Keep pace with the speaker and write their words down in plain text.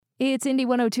It's Indie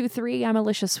 102.3. I'm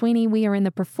Alicia Sweeney. We are in the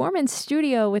performance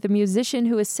studio with a musician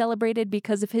who is celebrated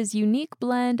because of his unique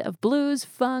blend of blues,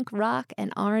 funk, rock,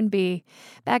 and R&B.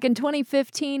 Back in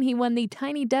 2015, he won the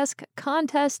Tiny Desk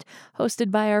contest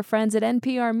hosted by our friends at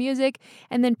NPR Music,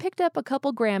 and then picked up a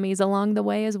couple Grammys along the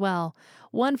way as well.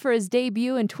 One for his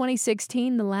debut in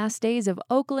 2016, The Last Days of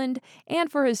Oakland,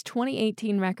 and for his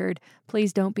 2018 record,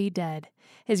 Please Don't Be Dead.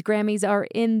 His Grammys are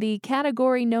in the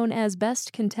category known as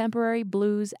Best Contemporary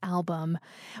Blues Album.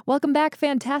 Welcome back,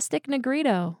 Fantastic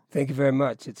Negrito. Thank you very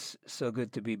much. It's so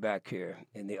good to be back here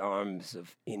in the arms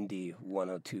of Indie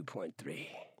 102.3.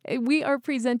 We are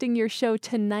presenting your show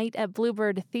tonight at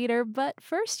Bluebird Theater, but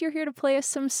first you're here to play us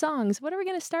some songs. What are we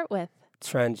going to start with?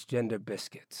 Transgender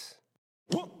Biscuits.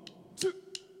 1, 2.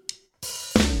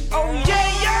 Oh,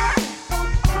 yeah, yeah!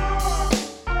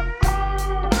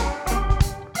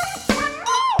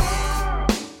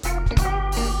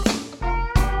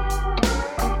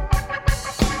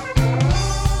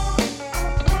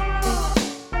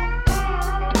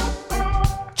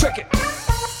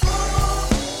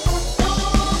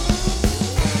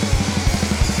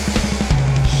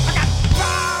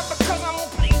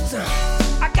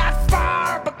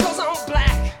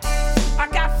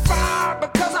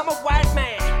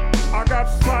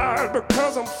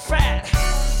 Because I'm fat,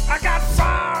 I got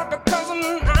fired because I'm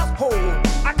an asshole.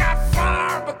 I got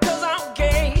fired because I'm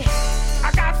gay.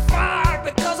 I got fired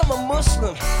because I'm a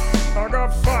Muslim. I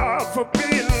got fired for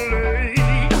being late.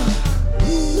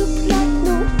 Look like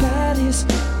nobody's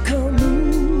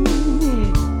coming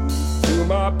to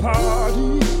my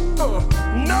party. No,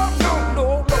 no, no,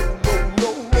 no, no, no,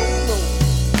 no, no.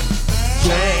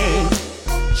 Change,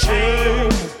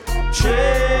 change,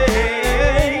 change.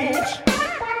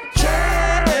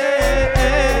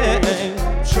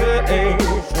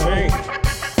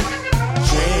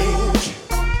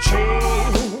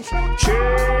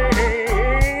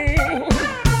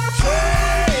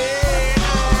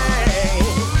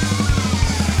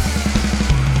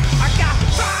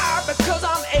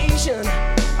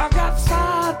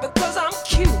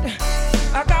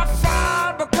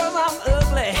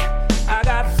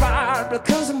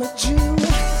 Because I'm a Jew,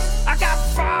 I got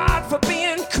fired for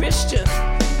being Christian.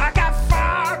 I got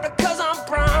fired because I'm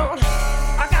brown.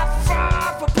 I got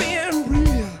fired for being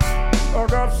real. I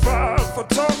got fired for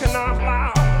talking out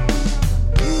loud.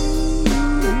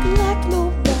 Look like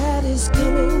nobody's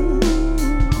coming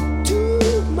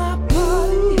to my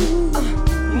party.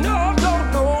 No, no,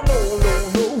 no, no, no,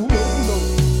 no, no, no.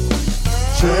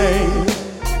 Change,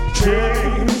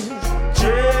 change,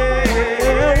 change.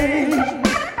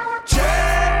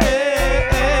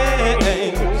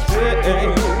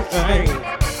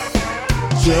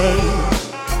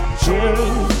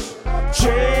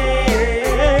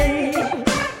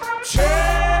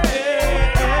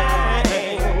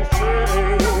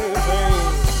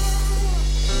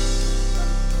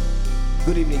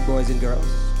 Good evening, boys and girls.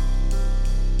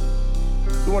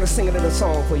 We want to sing a little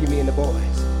song for you, me and the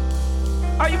boys.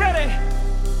 Are you ready?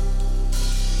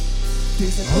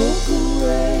 There's an open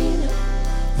rain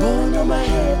falling on my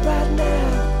head right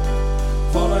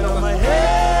now. Falling on my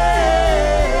head.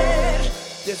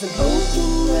 There's an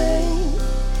open rain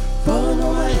falling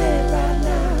on my head right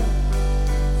now.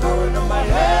 Falling on my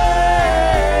head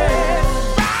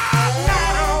right now.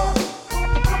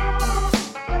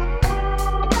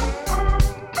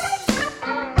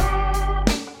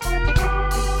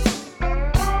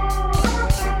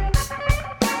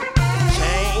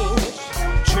 Change,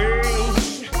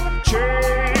 change,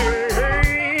 change,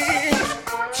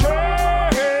 change,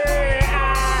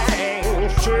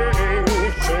 change,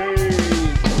 change.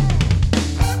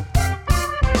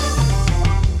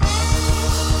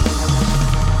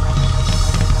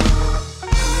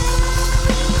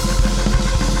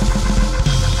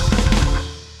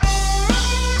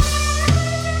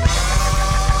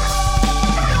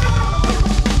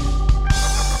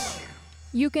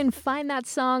 You can find that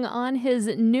song on his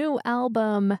new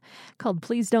album called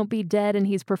Please Don't Be Dead, and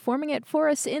he's performing it for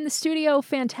us in the studio.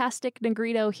 Fantastic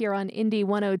Negrito here on Indie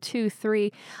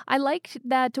 102.3. I liked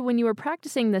that when you were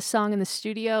practicing this song in the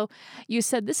studio, you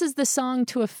said this is the song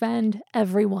to offend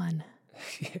everyone.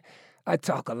 I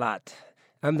talk a lot.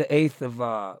 I'm the eighth of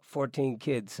 14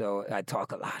 kids, so I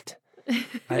talk a lot.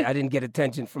 I didn't get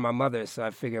attention from my mother, so I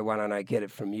figured, why don't I get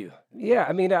it from you? Yeah,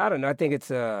 I mean, I don't know. I think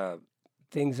it's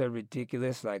things are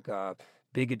ridiculous, like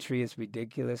bigotry is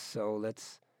ridiculous, so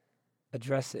let's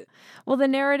address it. Well, the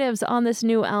narratives on this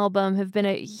new album have been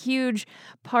a huge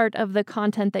part of the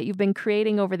content that you've been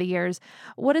creating over the years.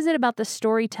 What is it about the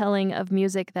storytelling of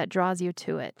music that draws you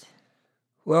to it?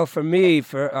 Well, for me,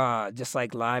 for just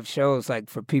like live shows, like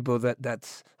for people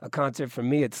that's a concert for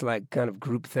me, it's like kind of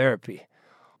group therapy.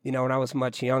 You know, when I was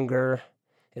much younger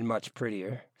and much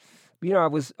prettier, you know, I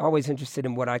was always interested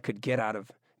in what I could get out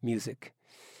of music.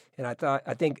 And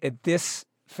I think at this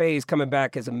phase, coming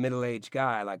back as a middle-aged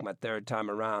guy, like my third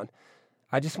time around,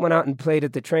 I just went out and played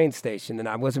at the train station, and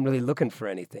I wasn't really looking for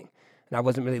anything. And I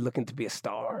wasn't really looking to be a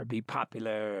star or be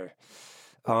popular.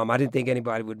 I didn't think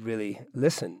anybody would really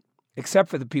listen, except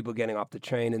for the people getting off the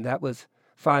train, and that was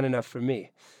fine enough for me.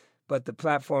 But the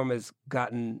platform has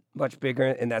gotten much bigger,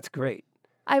 and that's great.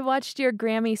 I watched your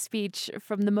Grammy speech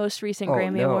from the most recent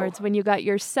Grammy no. Awards when you got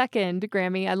your second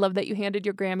Grammy. I love that you handed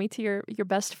your Grammy to your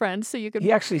best friend so you could...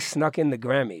 He actually snuck in the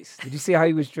Grammys. Did you see how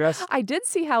he was dressed? I did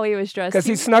see how he was dressed. Because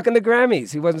he snuck in the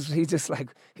Grammys.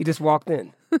 He just walked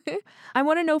in. I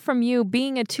want to know from you,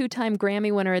 being a 2-time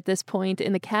Grammy winner at this point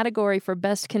in the category for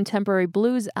Best Contemporary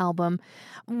Blues Album,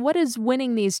 what does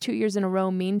winning these 2 years in a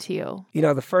row mean to you? You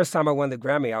know, the first time I won the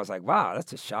Grammy, I was like, wow,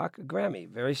 that's a shock. A Grammy.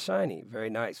 Very shiny, very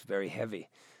nice, very heavy.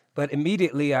 But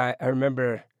immediately I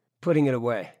remember putting it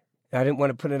away. I didn't want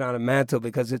to put it on a mantle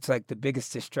because it's like the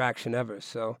biggest distraction ever.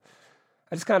 So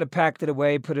I just kind of packed it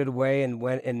away, put it away, and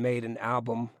went and made an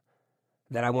album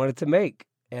that I wanted to make.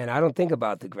 And I don't think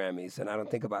about the Grammys, and I don't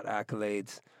think about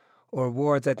accolades or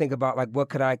awards. I think about, like, what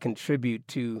could I contribute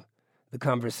to the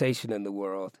conversation in the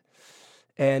world?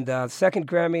 And second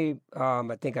Grammy,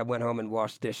 I think I went home and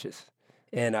washed dishes,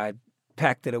 and I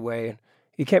packed it away.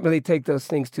 You can't really take those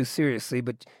things too seriously,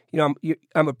 but, you know,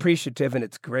 I'm appreciative, and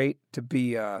it's great to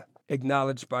be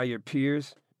acknowledged by your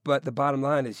peers. But the bottom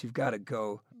line is you've got to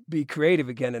go be creative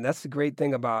again, and that's the great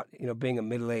thing about, you know, being a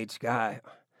middle-aged guy.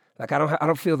 Like, I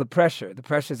don't feel the pressure. The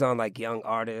pressure's on, like, young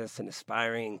artists and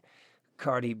aspiring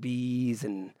Cardi B's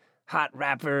and hot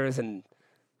rappers and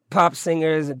pop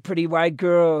singers and pretty white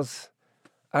girls.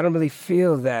 I don't really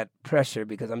feel that pressure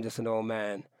because I'm just an old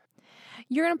man.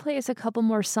 You're going to play us a couple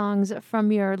more songs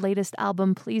from your latest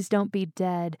album, Please Don't Be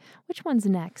Dead. Which one's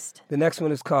next? The next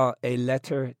one is called A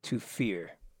Letter to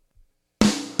Fear.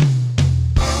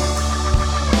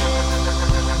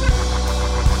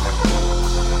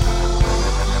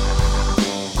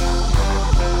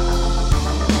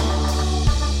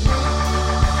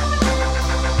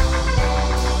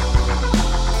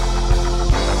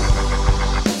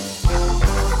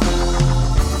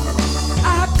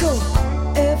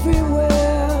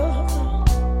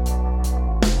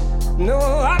 No,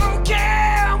 I don't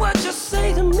care what you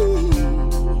say to me.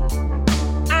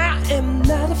 I am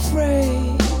not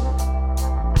afraid,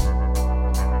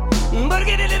 but I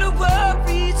get a little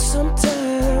worried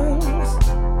sometimes.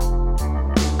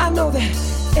 I know that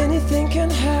anything can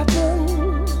happen,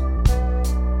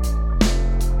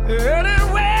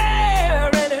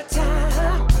 anywhere,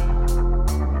 anytime,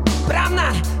 but I'm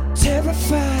not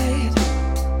terrified.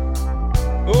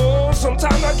 Oh,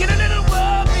 sometimes I get a little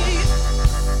worried.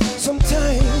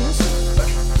 Sometimes,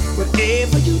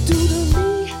 whatever you do to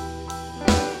me,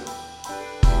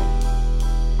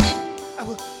 I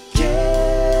will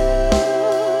carry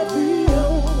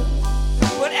on.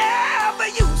 Whatever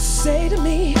you say to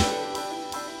me,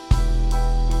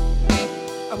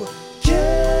 I will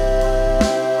carry.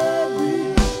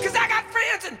 'Cause I got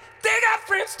friends and they got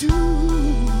friends too.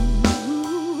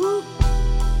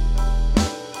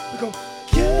 We're gonna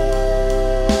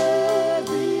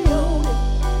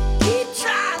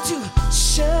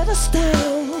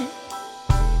down.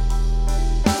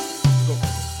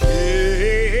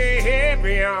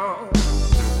 Carry on.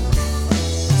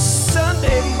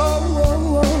 Sunday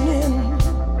morning,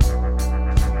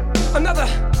 another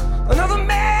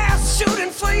mass shooting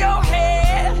for your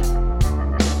head.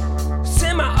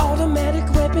 Semi-automatic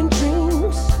weapon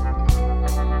dreams.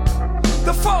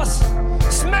 The force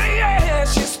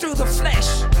smashes through the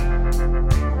flesh,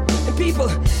 and people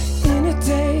in a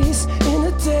daze,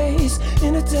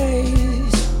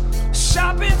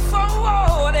 shopping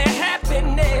for their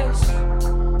happiness,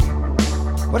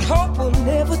 but hope will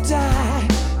never die.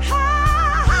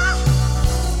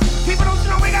 People don't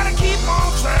know we gotta keep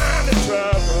on trying to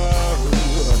travel.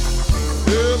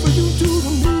 Whatever you do to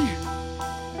me,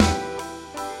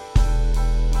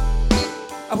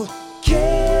 I will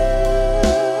carry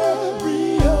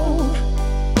on.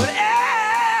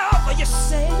 Whatever you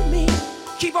say to me,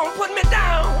 keep on putting me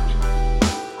down.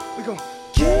 We gon'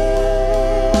 carry,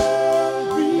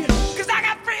 'cause I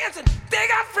got friends and they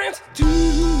got friends too.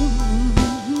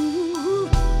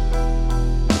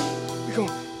 We gon'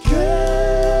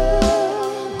 carry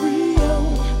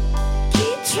on.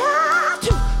 Keep trying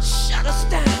to shut us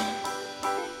down.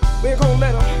 We ain't gon'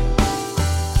 let them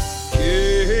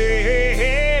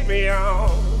carry on.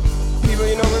 People,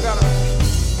 you know we gotta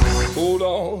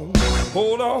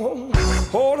Hold on,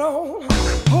 hold on,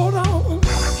 hold on, hold on,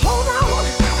 hold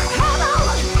on,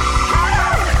 hold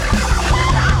on,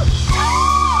 hold on.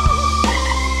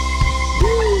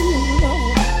 Ooh,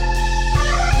 Lord.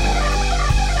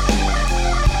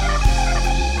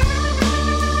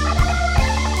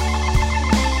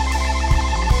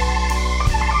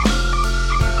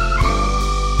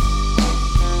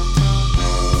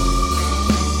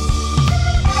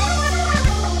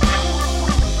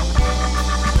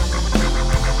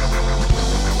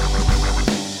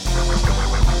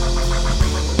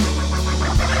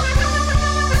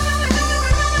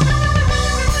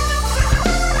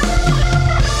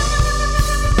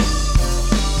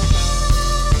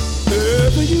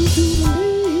 Whatever you do to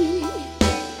me,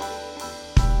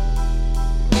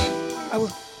 I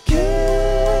will carry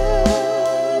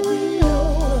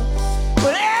on.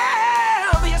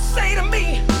 Whatever you say to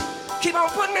me, keep on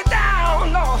putting it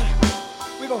down, Lord.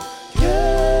 We gon' carry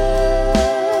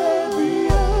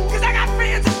on. 'Cause I got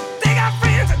friends, they got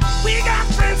friends, we got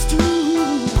friends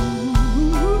too.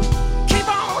 Keep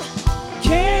on,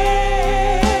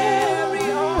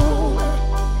 carry on.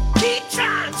 Keep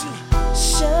trying to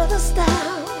shut us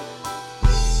down.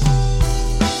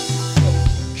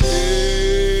 Carry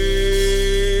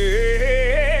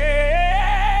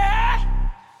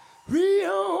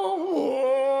on.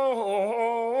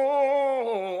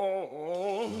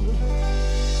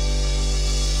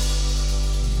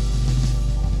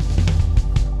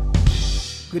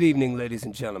 Good evening, ladies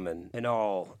and gentlemen, and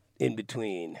all in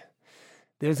between.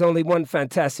 There's only one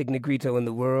fantastic Negrito in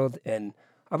the world, and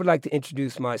I would like to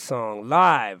introduce my song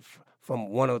live from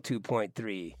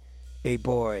 102.3, A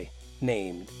Boy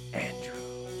Named Andrew.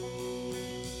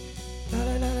 La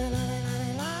la la la la la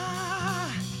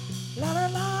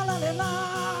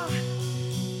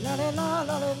la la la la la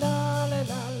la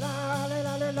la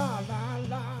la la la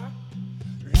la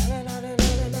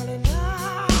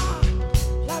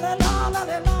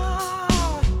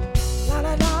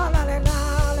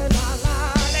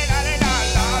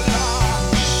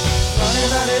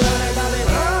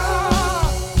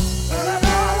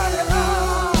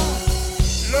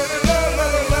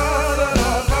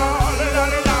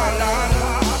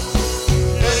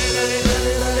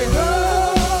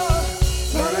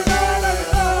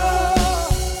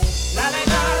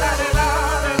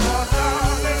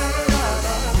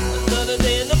Another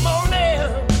day in the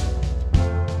morning,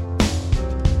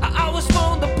 I always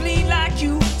want to bleed like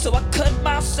you, so I cut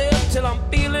myself till I'm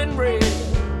feeling red.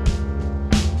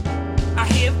 I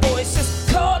hear voices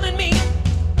calling me.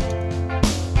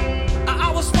 I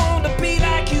always want to be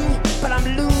like you, but I'm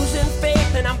losing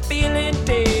faith and I'm feeling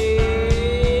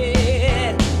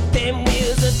dead. Them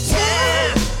wheels of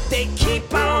time, they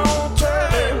keep on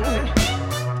turning.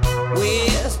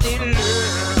 We're still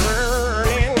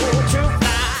learning to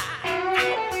fly.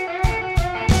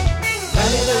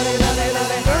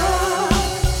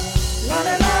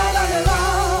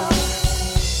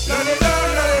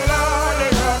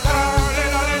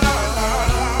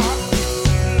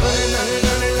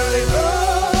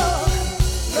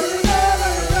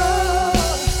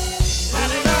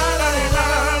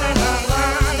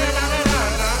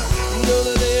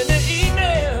 Another day in the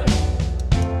evening,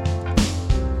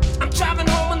 I'm driving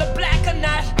home in the black of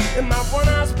night, and my one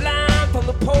eye's blind from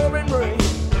the pouring rain.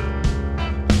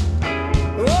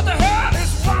 What the hell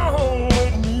is wrong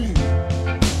with me?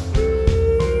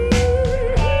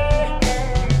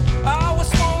 I always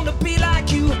want to be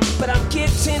like you, but I'm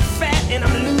getting fat and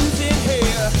I'm losing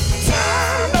hair.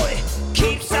 Time, though, it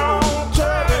keeps on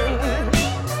turning.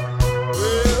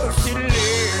 We're still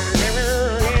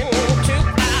learning to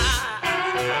fly.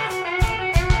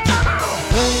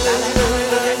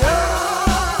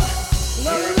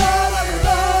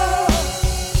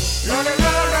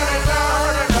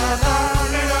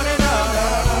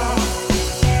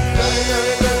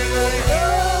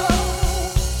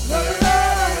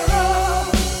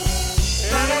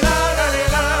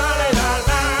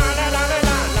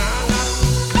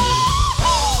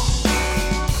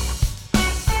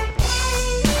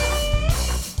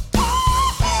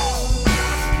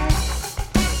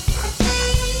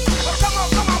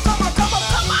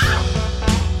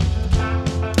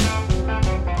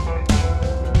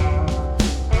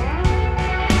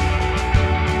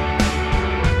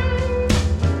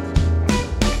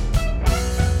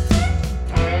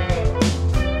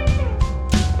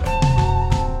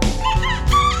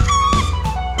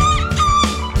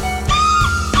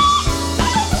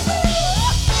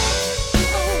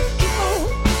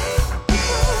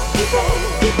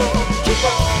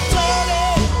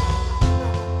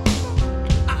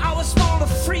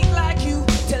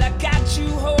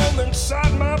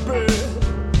 inside my bed.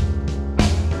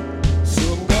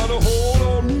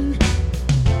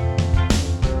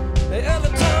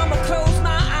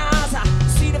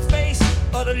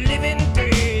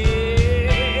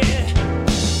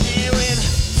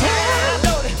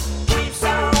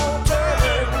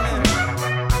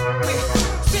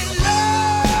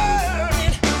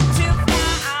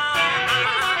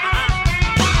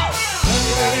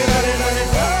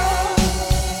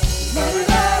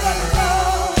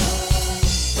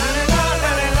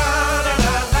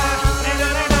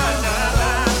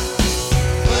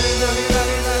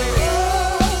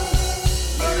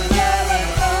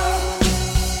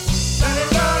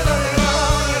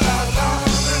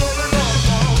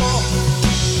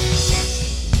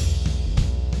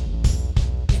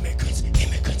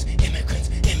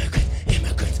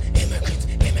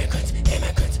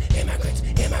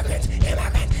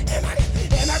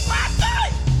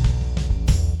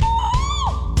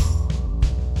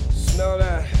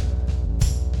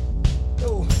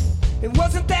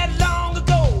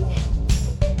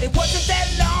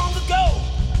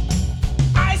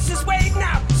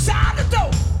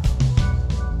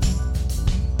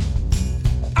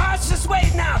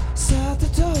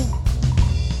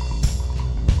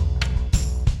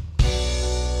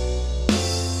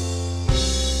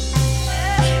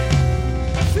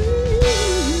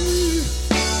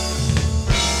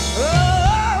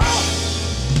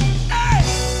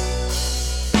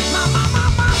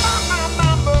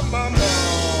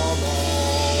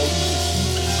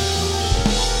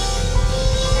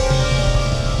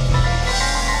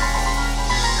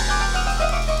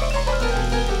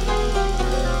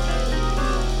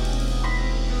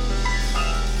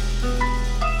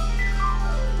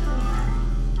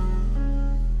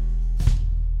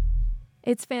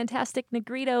 It's Fantastic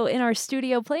Negrito in our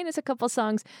studio playing us a couple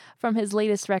songs from his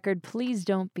latest record, Please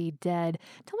Don't Be Dead.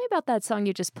 Tell me about that song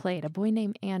you just played, A Boy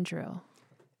Named Andrew.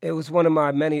 It was one of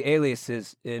my many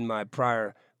aliases in my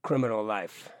prior criminal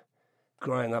life.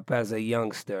 Growing up as a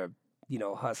youngster,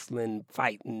 hustling,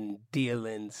 fighting,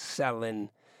 dealing, selling.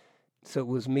 So it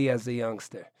was me as a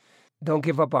youngster. Don't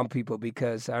give up on people,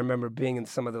 because I remember being in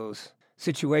some of those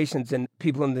situations and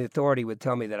people in the authority would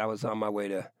tell me that I was on my way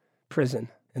to prison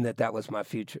and that was my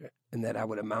future and that I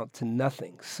would amount to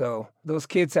nothing. So those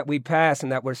kids that we pass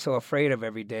and that we're so afraid of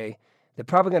every day, they're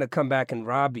probably going to come back and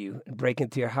rob you and break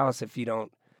into your house if you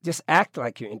don't just act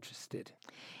like you're interested.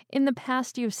 In the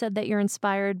past, you've said that you're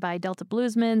inspired by Delta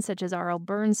bluesmen such as R.L.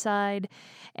 Burnside,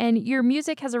 and your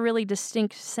music has a really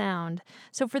distinct sound.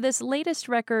 So for this latest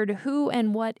record, who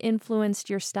and what influenced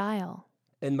your style?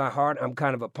 In my heart, I'm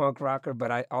kind of a punk rocker,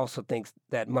 but I also think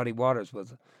that Muddy Waters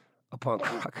was a punk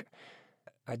rocker.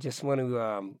 I just want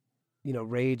to,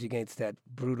 rage against that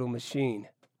brutal machine.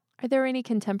 Are there any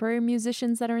contemporary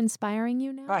musicians that are inspiring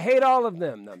you now? I hate all of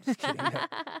them. No, I'm just kidding.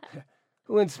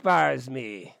 Who inspires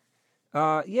me?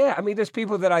 There's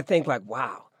people that I think like,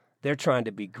 wow, they're trying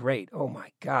to be great. Oh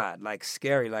my God, like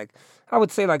scary. Like I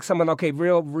would say like someone, okay,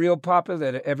 real popular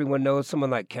that everyone knows, someone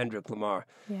like Kendrick Lamar.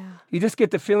 Yeah. You just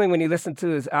get the feeling when you listen to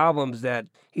his albums that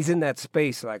he's in that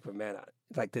space, like, man,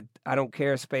 like the I don't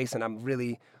care space, and I'm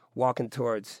really walking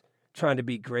towards trying to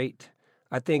be great.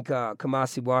 I think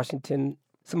Kamasi Washington,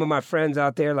 some of my friends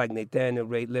out there like Nathaniel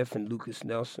Rateliff and Lucas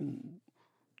Nelson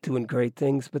doing great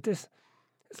things, but there's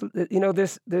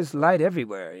light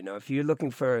everywhere. If you're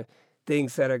looking for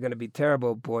things that are going to be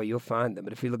terrible, boy, you'll find them.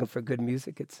 But if you're looking for good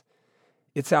music,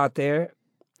 it's out there.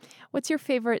 What's your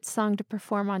favorite song to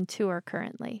perform on tour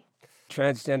currently?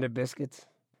 Transgender Biscuits.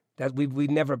 That we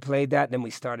never played that, and then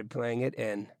we started playing it,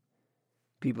 and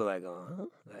people are like, oh, huh?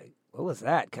 Like, what was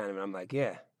that? Kind of. And I'm like,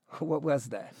 yeah, what was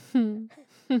that?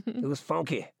 It was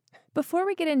funky. Before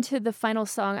we get into the final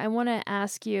song, I want to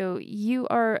ask you, you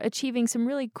are achieving some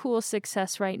really cool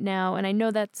success right now, and I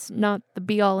know that's not the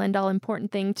be-all, end-all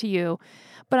important thing to you,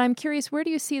 but I'm curious, where do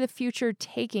you see the future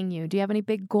taking you? Do you have any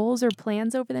big goals or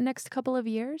plans over the next couple of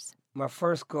years? My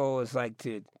first goal is like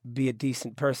to be a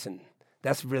decent person.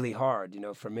 That's really hard,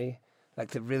 for me,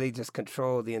 like to really just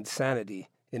control the insanity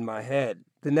in my head.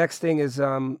 The next thing is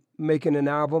making an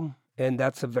album, and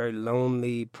that's a very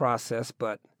lonely process,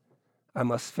 but I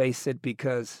must face it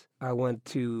because I want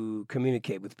to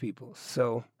communicate with people.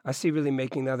 So I see really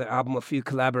making another album, a few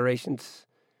collaborations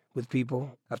with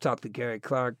people. I've talked to Gary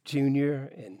Clark Jr.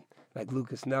 and like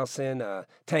Lucas Nelson,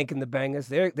 Tank and the Bangers.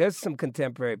 There's some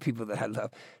contemporary people that I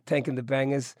love. Tank and the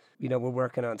Bangers, we're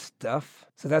working on stuff.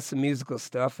 So that's the musical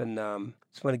stuff, and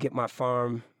just want to get my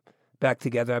farm back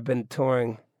together. I've been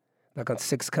touring like on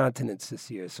 6 continents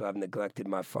this year, so I've neglected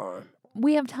my farm.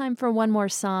 We have time for one more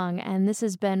song, and this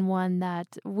has been one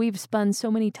that we've spun so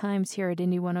many times here at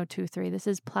Indie 102.3. This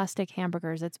is Plastic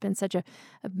Hamburgers. It's been such a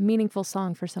meaningful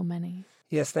song for so many.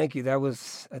 Yes, thank you. That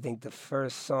was, I think, the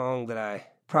first song that I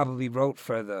probably wrote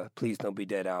for the Please Don't Be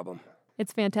Dead album.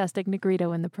 It's Fantastic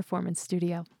Negrito in the Performance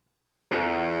Studio.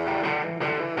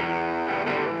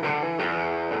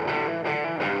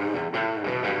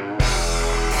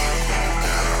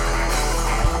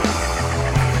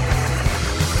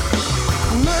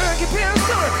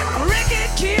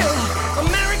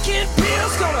 American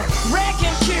pills gonna wreck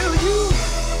and kill you.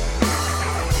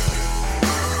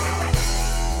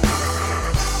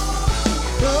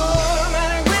 Oh,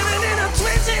 man, women in a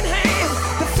twitching hand,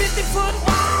 the 50-foot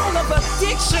wall of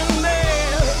addiction,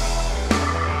 man.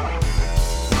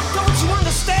 Don't you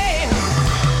understand?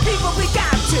 People, we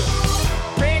got to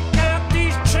break out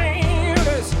these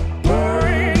chains,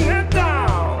 bring it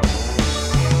down.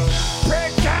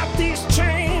 Break out these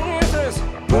chains,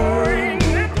 bring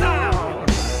it down.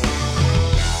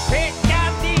 Break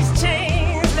out these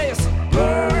chains, let's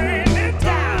burn it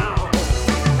down.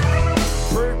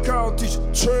 Break out these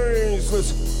chains,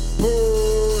 let's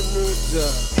burn it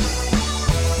down.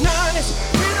 Now this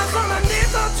freedom's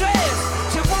underneath her dress.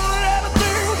 She wanted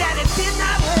everything that it did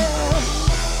not want.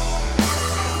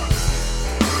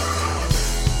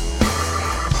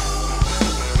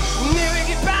 Never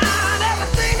get by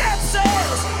everything that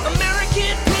sells.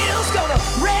 American pills gonna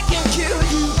wreck and kill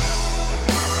you.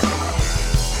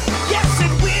 Yes,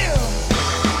 it will.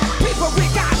 People, we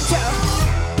got to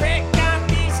break out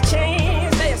these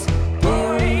chains. Let's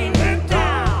bring it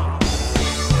down.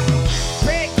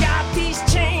 Break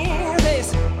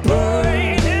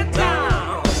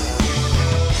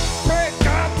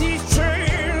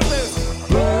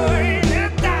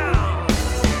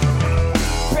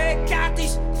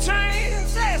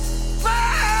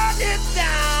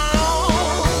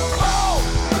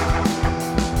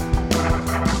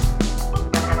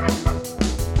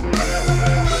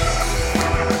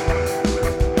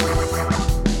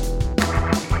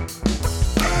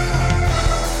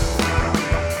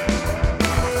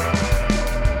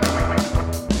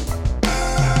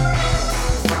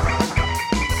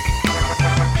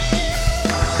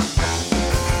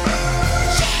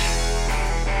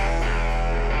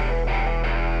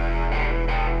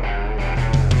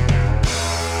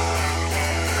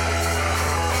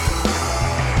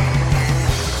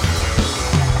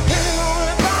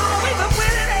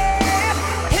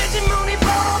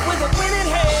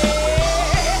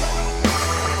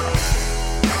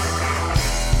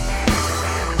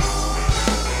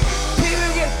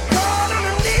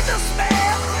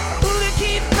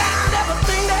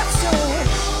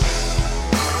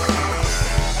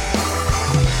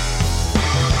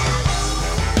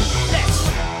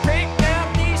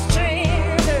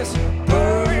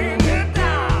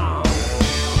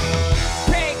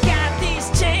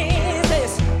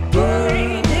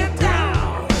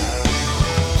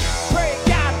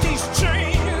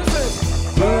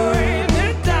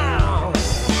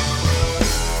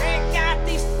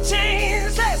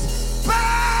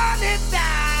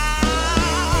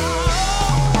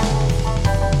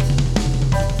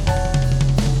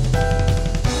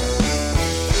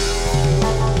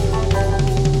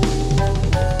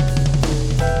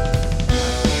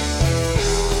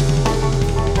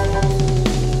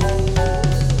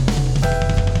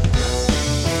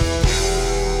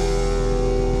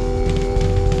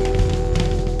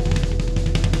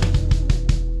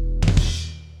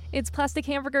It's Plastic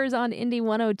Hamburgers on Indie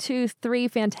 102.3.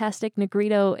 Fantastic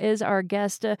Negrito is our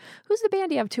guest. Who's the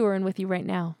band you have touring with you right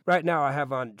now? Right now I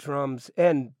have on drums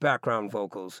and background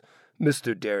vocals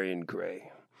Mr. Darian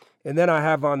Gray. And then I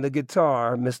have on the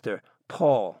guitar Mr.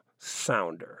 Paul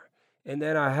Sounder. And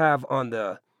then I have on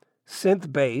the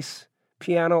synth bass,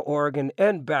 piano, organ,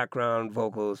 and background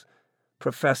vocals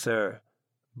Professor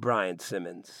Brian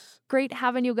Simmons. Great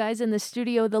having you guys in the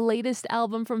studio. The latest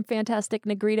album from Fantastic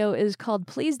Negrito is called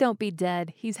Please Don't Be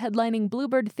Dead. He's headlining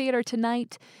Bluebird Theater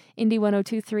tonight. Indie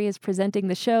 102.3 is presenting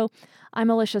the show. I'm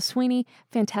Alicia Sweeney.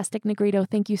 Fantastic Negrito,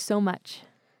 thank you so much.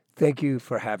 Thank you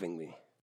for having me.